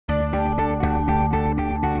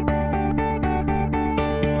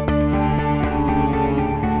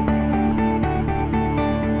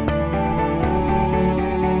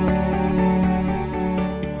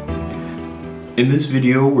In this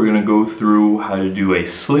video, we're going to go through how to do a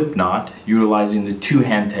slip knot utilizing the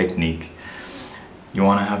two-hand technique. You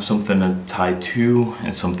want to have something to tie to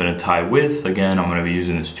and something to tie with. Again, I'm going to be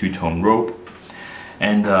using this two-tone rope.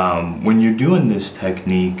 And when you're doing this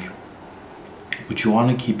technique, what you want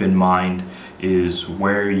to keep in mind is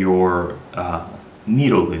where your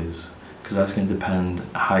needle is, because that's going to depend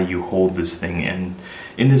how you hold this thing. And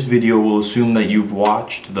in this video, we'll assume that you've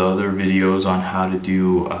watched the other videos on how to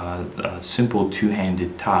do a simple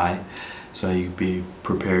two-handed tie, so you can be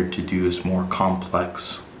prepared to do this more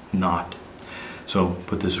complex knot. So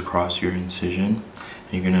put this across your incision,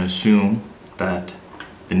 and you're going to assume that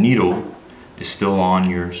the needle is still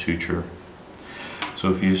on your suture.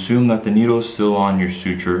 So if you assume that the needle is still on your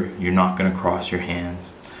suture, you're not going to cross your hands.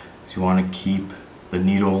 So you want to keep the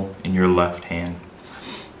needle in your left hand.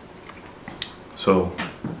 So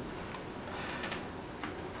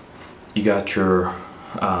you got your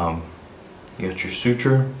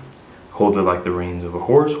suture. Hold it like the reins of a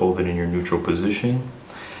horse. Hold it in your neutral position.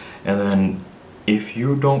 And then if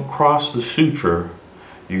you don't cross the suture,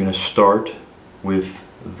 you're going to start with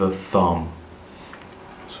the thumb.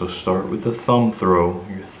 So start with the thumb throw,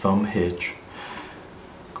 your thumb hitch.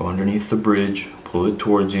 Go underneath the bridge, pull it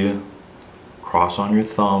towards you, cross on your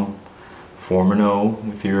thumb, form an O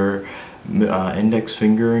with your index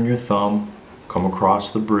finger and your thumb, come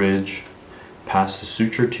across the bridge, pass the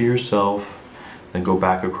suture to yourself, then go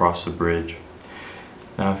back across the bridge.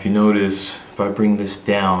 Now if you notice, if I bring this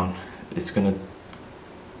down, it's going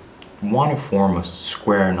to want to form a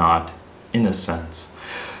square knot in a sense.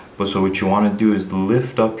 But so what you want to do is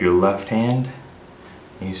lift up your left hand,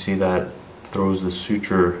 and you see that throws the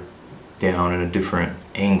suture down in a different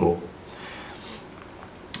angle.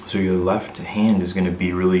 So your left hand is going to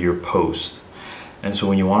be really your post. And so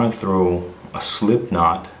when you want to throw a slip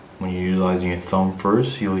knot, when you're utilizing your thumb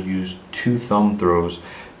first, you'll use two thumb throws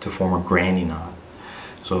to form a granny knot.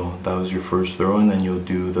 So that was your first throw, and then you'll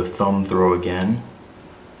do the thumb throw again.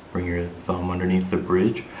 Bring your thumb underneath the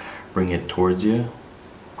bridge, bring it towards you,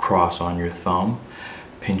 cross on your thumb,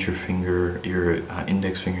 pinch your finger, your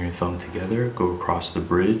index finger and your thumb together, go across the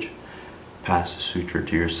bridge, pass the suture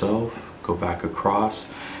to yourself, go back across,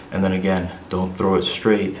 and then again, don't throw it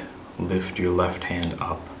straight, lift your left hand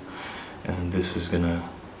up, and this is gonna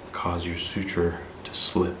cause your suture to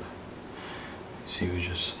slip. See, we're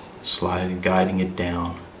just sliding, guiding it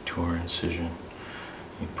down to our incision.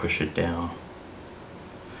 You push it down,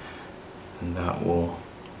 and that will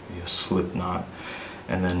be a slip knot.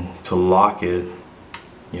 And then to lock it,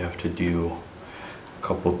 you have to do a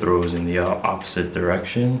couple throws in the opposite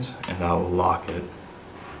directions, and that will lock it.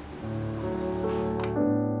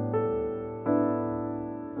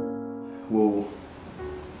 We'll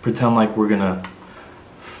pretend like we're gonna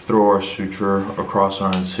throw our suture across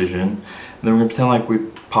our incision, and then we're gonna pretend like we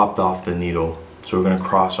popped off the needle. So we're gonna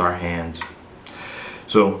cross our hands.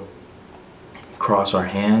 So cross our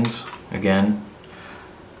hands again.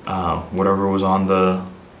 Whatever was on the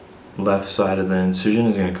left side of the incision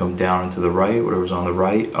is going to come down into the right. Whatever's on the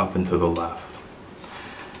right, up into the left.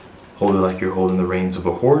 Hold it like you're holding the reins of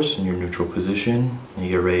a horse in your neutral position, and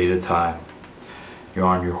you get ready to tie. You're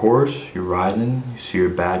on your horse, you're riding, you see your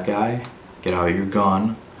bad guy, get out your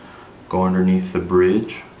gun, go underneath the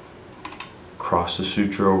bridge, cross the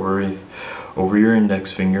suture over your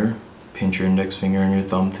index finger, pinch your index finger and your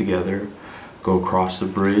thumb together, go across the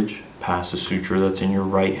bridge, pass the suture that's in your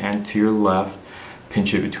right hand to your left,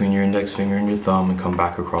 pinch it between your index finger and your thumb, and come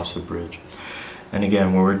back across the bridge. And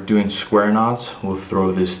again, when we're doing square knots, we'll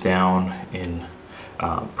throw this down in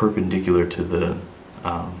perpendicular to the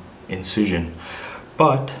incision.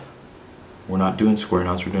 But we're not doing square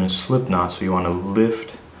knots, we're doing a slip knot, so you want to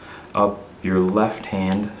lift up your left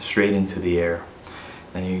hand straight into the air.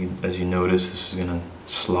 And as you notice, this is going to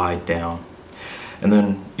slide down. And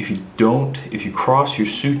then if you cross your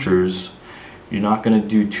sutures, you're not going to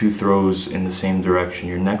do two throws in the same direction.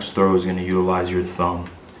 Your next throw is going to utilize your thumb.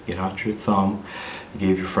 Get out your thumb. You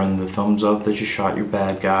gave your friend the thumbs up that you shot your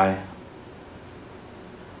bad guy.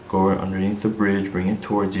 Go underneath the bridge, bring it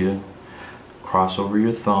towards you. Cross over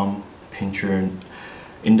your thumb, pinch your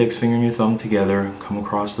index finger and your thumb together, come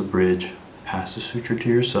across the bridge, pass the suture to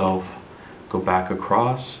yourself, go back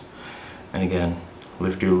across, and again,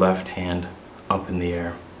 lift your left hand up in the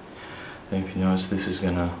air. And if you notice, this is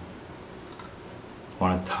gonna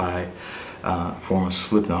want to tie, form a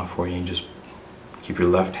slip knot for you. And just keep your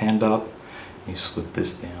left hand up, and you slip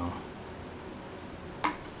this down.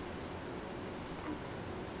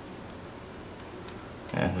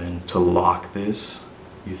 And then to lock this,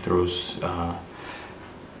 you throw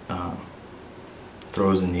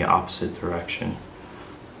throws in the opposite direction.